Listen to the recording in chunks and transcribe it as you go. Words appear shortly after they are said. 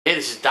Hey,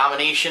 this is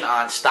Domination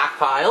on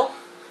Stockpile.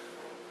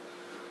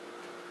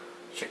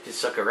 Check this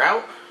sucker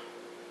out.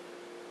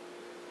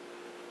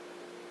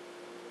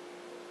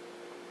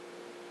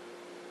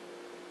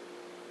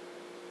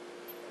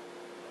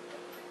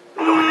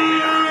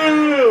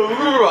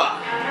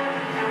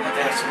 Have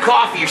to have some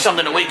coffee or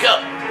something to wake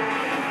up.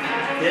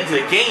 Get into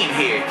the game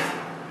here.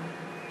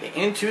 Get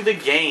into the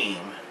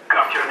game.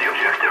 Capture the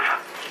objective.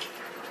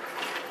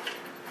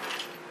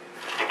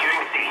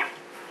 Securing C.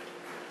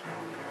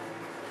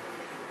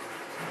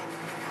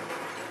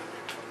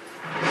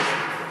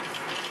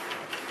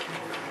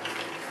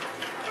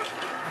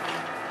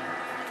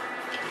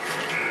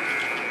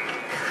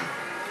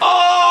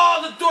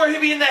 Oh, the door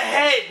hit me in the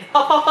head.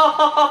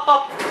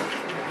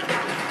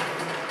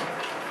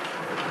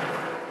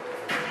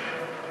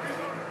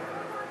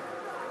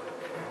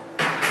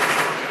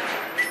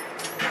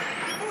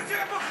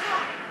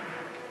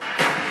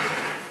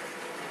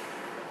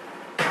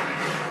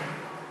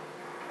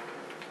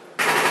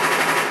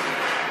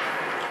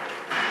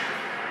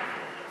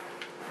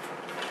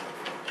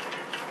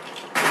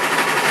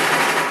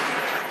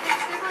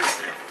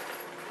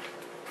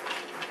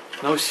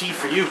 No C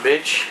for you,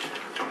 bitch.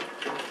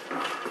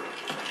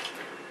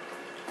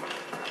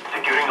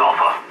 Securing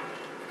Alpha.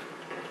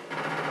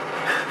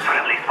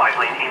 Friendly spy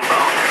plane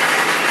inbound.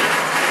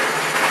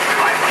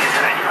 Spy plane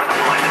ready for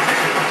deployment.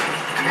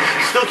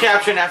 Still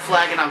capturing that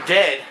flag and I'm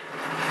dead.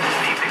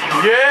 C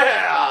secure.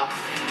 Yeah!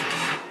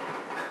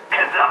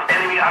 Heads up,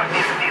 enemy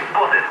RCXD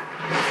spotted.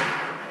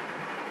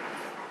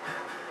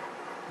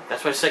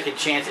 That's why second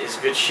chance is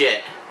good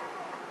shit.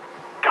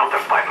 Counter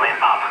spy plane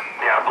up.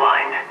 They are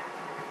blind.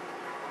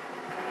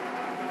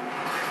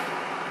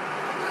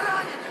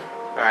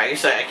 Alright, I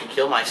guess I can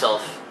kill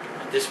myself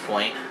at this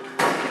point.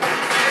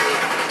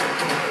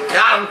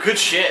 Got him, good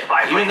shit.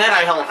 Even then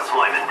I helped.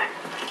 Deployment.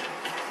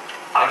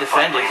 I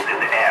defended. In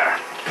the air.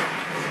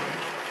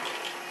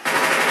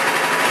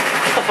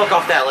 Get the fuck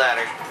off that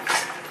ladder.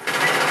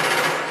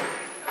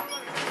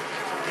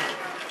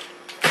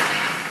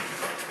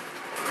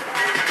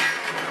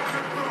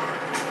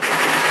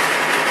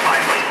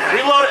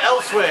 Reload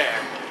elsewhere.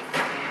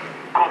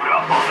 Cobra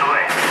on the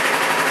way.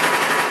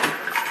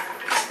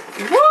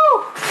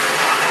 Woo!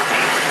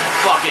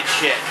 Fucking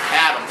shit.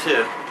 Had him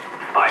too.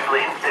 Spy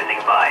plane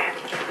standing by.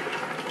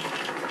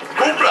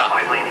 Cobra!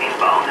 Spy plane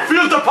inbound.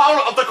 Feel the power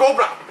of the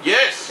Cobra!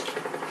 Yes!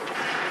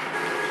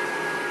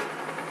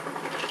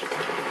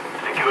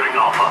 Securing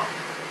Alpha.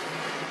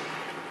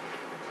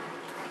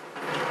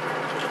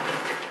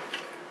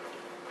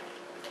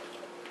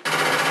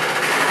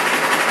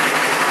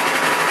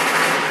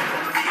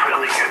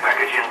 Friendly care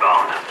package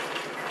inbound.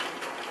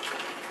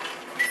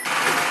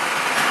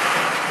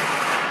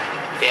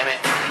 Damn it.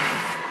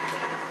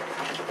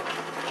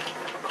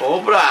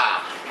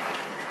 Cobra!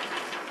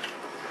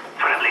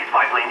 Friendly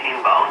spy plane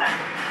inbound.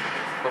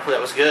 Hopefully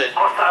that was good.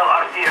 Hostile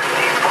RCXD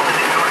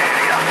spotted in your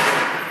area.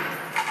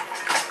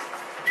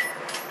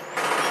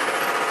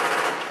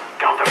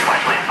 Counter spy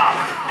plane up.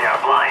 They are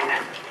blind.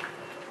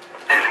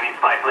 Enemy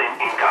spy plane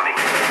incoming.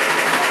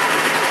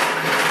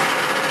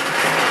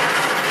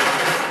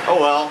 Oh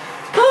well.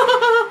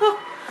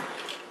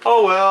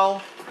 Oh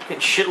well. Getting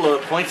shitload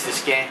of points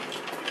this game.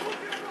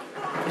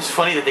 It's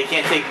funny that they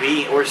can't take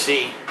B or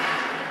C.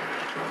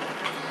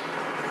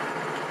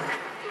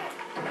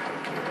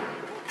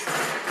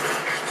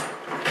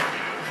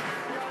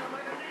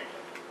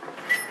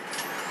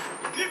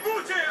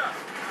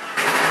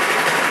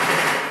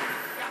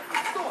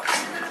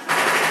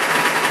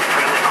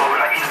 Friendly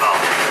Cobra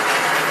inbound.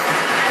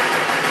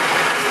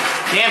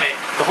 Damn it.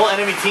 The whole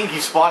enemy team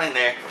keeps spawning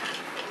there.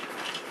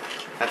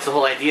 That's the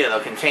whole idea,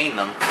 they'll contain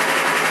them.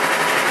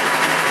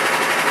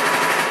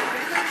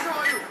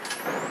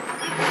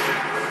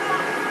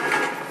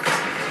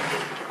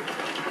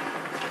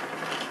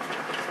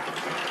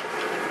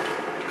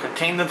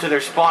 Contain them to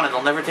their spawn and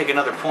they'll never take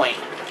another point.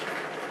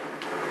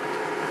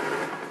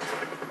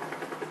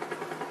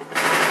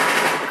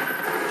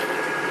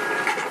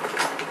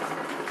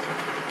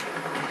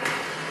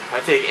 If I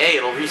take A,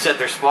 it'll reset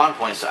their spawn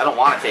points, so I don't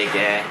want to take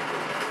A.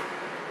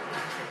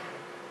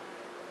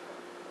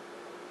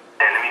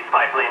 Enemy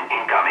spy plane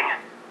incoming.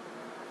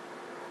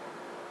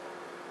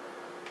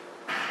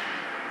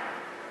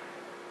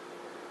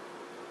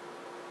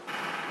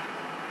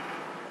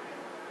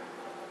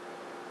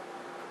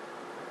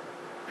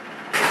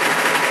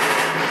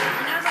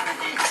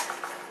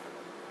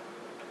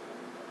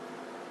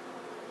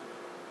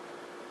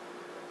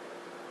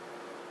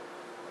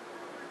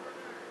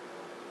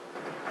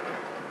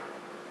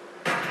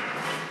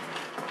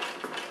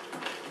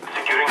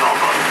 Securing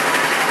Alpha.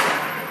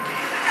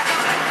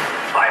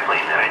 Spy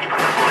plane ready for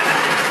deployment.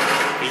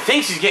 He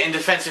thinks he's getting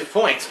defensive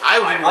points. I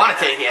wouldn't want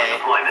to take A.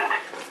 Deployment.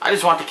 I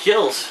just want the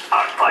kills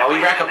while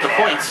we rack up the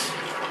points.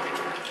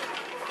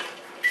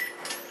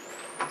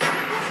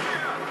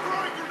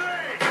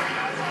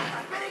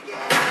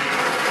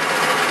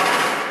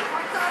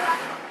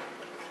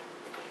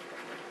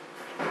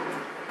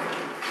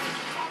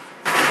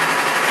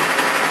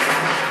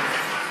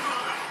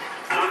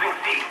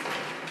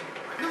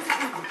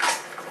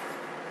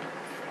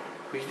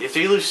 If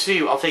they lose C,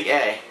 I'll take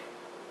A.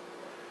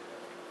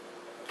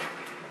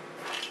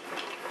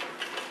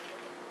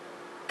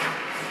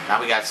 Now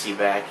we got C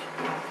back.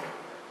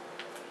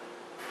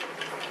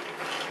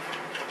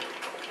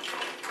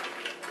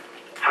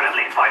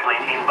 Friendly spy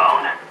plane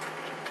inbound.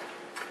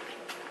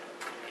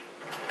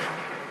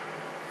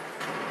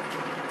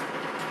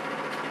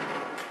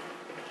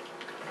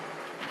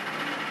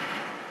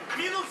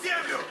 Минус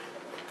землю!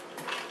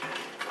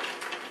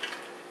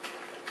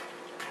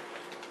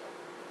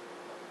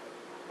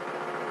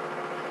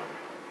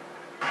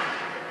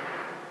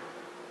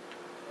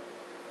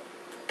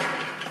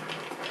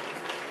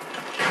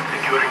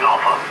 Securing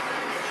Alpha.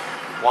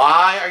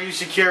 Why are you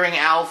securing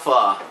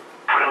Alpha?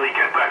 Friendly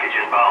care package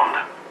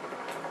inbound.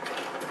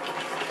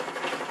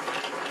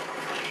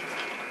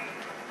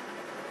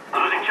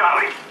 Losing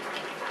Charlie.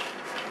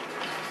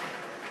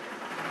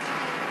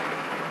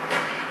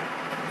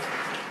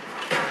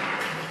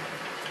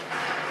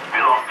 We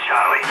lost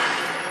Charlie.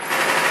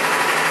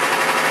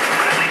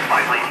 Friendly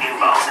spy plane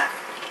inbound.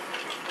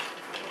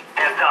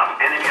 Heads up,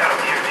 enemy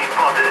RPFD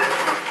spotted.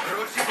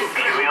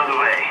 Kiwi on the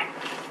way.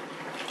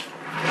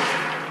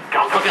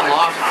 Fucking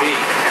lost B.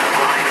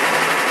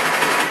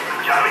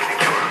 Charlie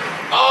secure.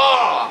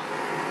 Oh!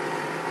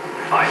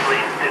 Spy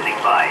plane standing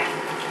by.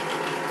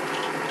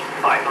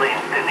 Spy plane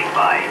standing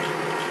by.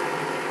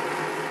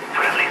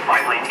 Friendly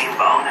spy plane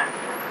inbound.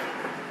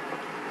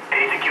 A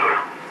secure.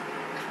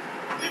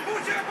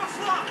 Липучая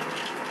пошла!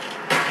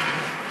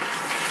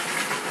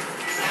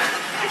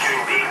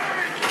 Securing B.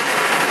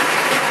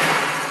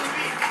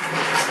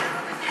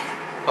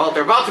 Well,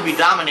 they're about to be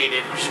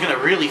dominated. We're just gonna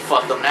really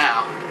fuck them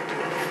now.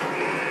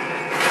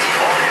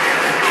 All areas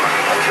secure.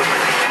 Hold your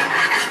position.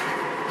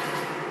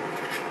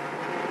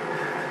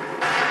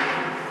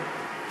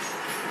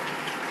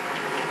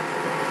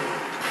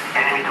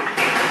 Enemy took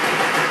C.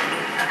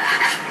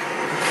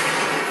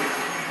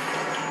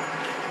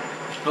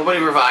 Nobody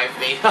revived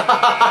me.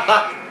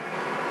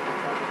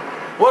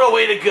 What a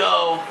way to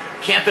go.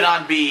 Camping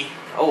on B.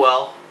 Oh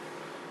well.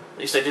 At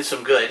least I did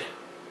some good.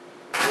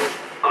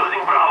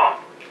 Losing Bravo.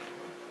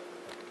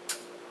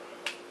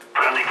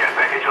 Friendly care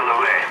package on the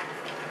way.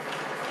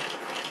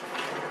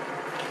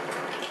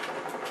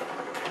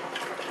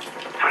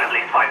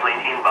 Friendly spy plane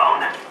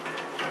inbound.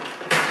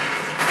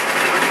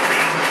 Losing B.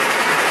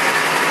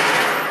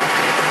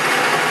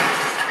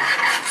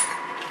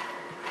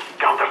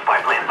 Counter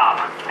spy plane up.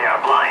 They are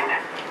blind.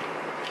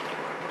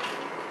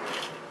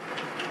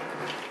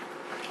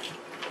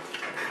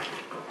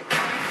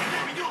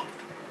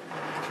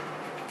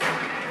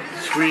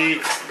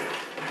 Sweet. Spy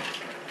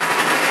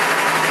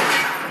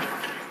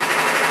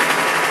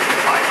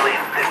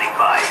plane standing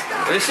by.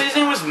 What did his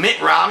name was Mitt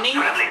Romney?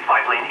 Friendly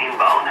spy plane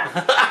inbound.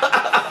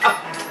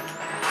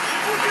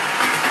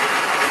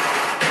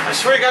 I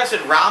swear to God I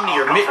said Romney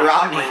or Mitt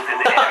Romney.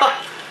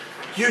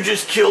 You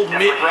just killed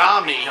Mitt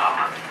Romney.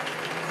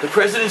 The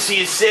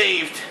presidency is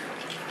saved.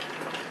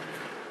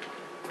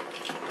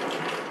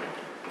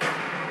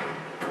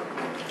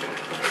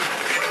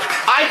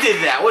 I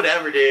did that,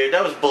 whatever, dude.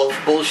 That was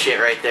bullshit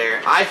right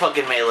there. I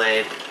fucking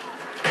meleeed.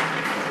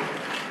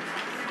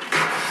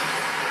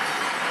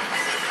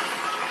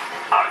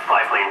 Our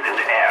spy planes in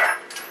the air.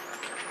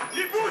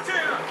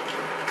 Липучая!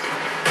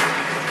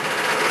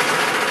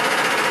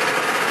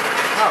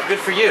 Oh, good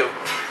for you.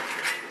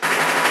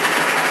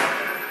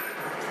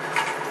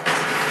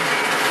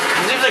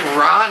 His name's like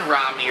Ron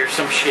Romney or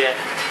some shit.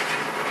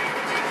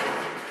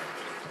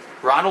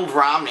 Ronald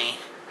Romney.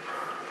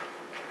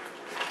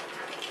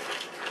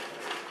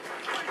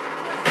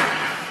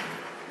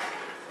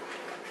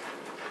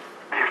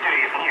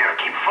 Victory is near.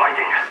 Keep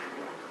fighting.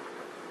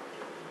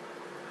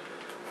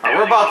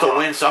 We're about to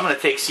win, so I'm gonna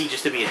take C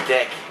just to be a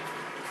dick.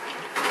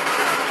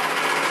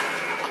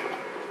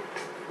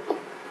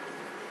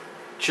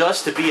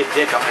 Just to be a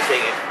dick, I'm gonna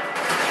take it.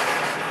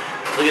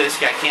 Look at this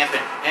guy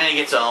camping, and he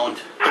gets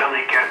owned.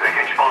 Friendly care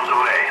package on the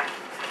way.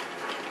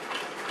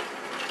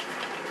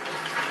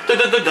 Da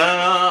da da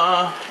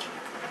da.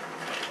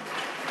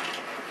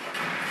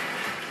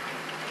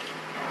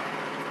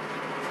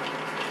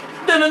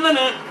 Da da da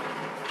da.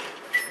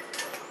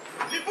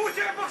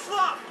 Липучая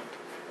пошла!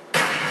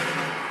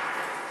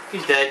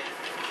 He's dead.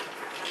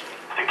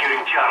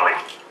 Securing Charlie.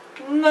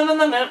 No no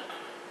no no.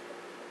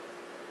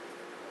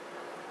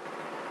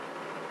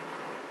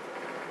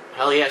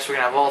 Hell yes, we're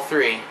gonna have all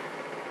three.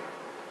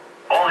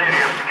 All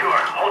areas secure.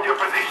 Hold your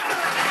positions.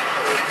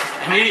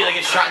 Immediately I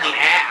get shot in the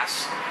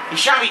ass. He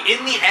shot me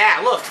in the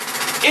ass. Look,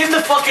 in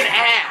the fucking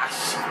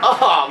ass.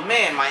 Oh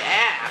man, my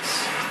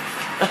ass.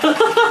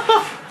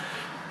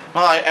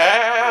 My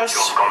ass.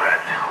 Your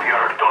comrades, we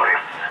are victorious.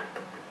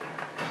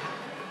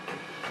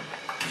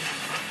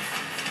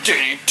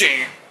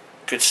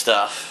 Good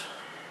stuff.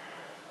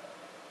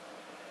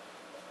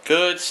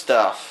 Good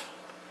stuff.